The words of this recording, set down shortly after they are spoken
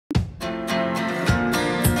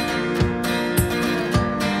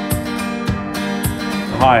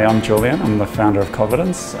Hi, I'm Julian. I'm the founder of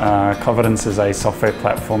Covidence. Covidence is a software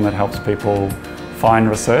platform that helps people find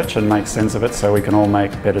research and make sense of it so we can all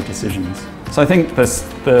make better decisions. So I think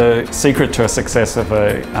the secret to a success of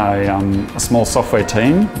a small software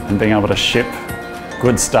team and being able to ship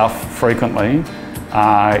good stuff frequently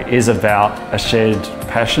is about a shared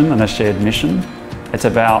passion and a shared mission. It's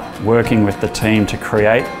about working with the team to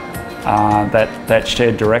create that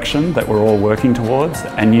shared direction that we're all working towards,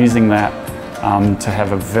 and using that to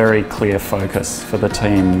have a very clear focus for the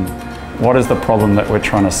team. What is the problem that we're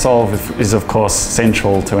trying to solve is of course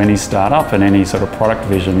central to any startup and any sort of product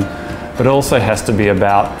vision, but it also has to be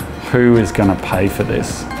about who is going to pay for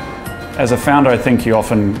this. As a founder, I think you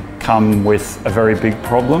often come with a very big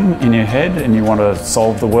problem in your head and you want to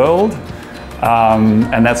solve the world,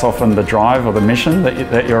 and that's often the drive or the mission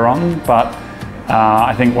that you're on. But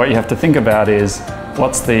I think what you have to think about is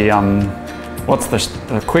what's the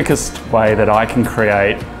quickest way that I can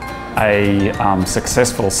create a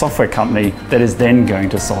successful software company that is then going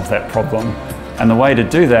to solve that problem. And the way to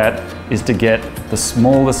do that is to get the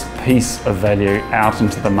smallest piece of value out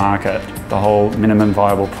into the market, the whole minimum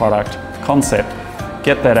viable product concept,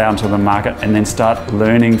 get that out into the market and then start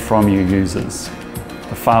learning from your users.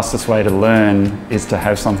 The fastest way to learn is to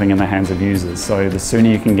have something in the hands of users. So the sooner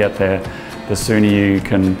you can get there, the sooner you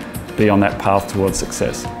can be on that path towards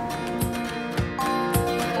success.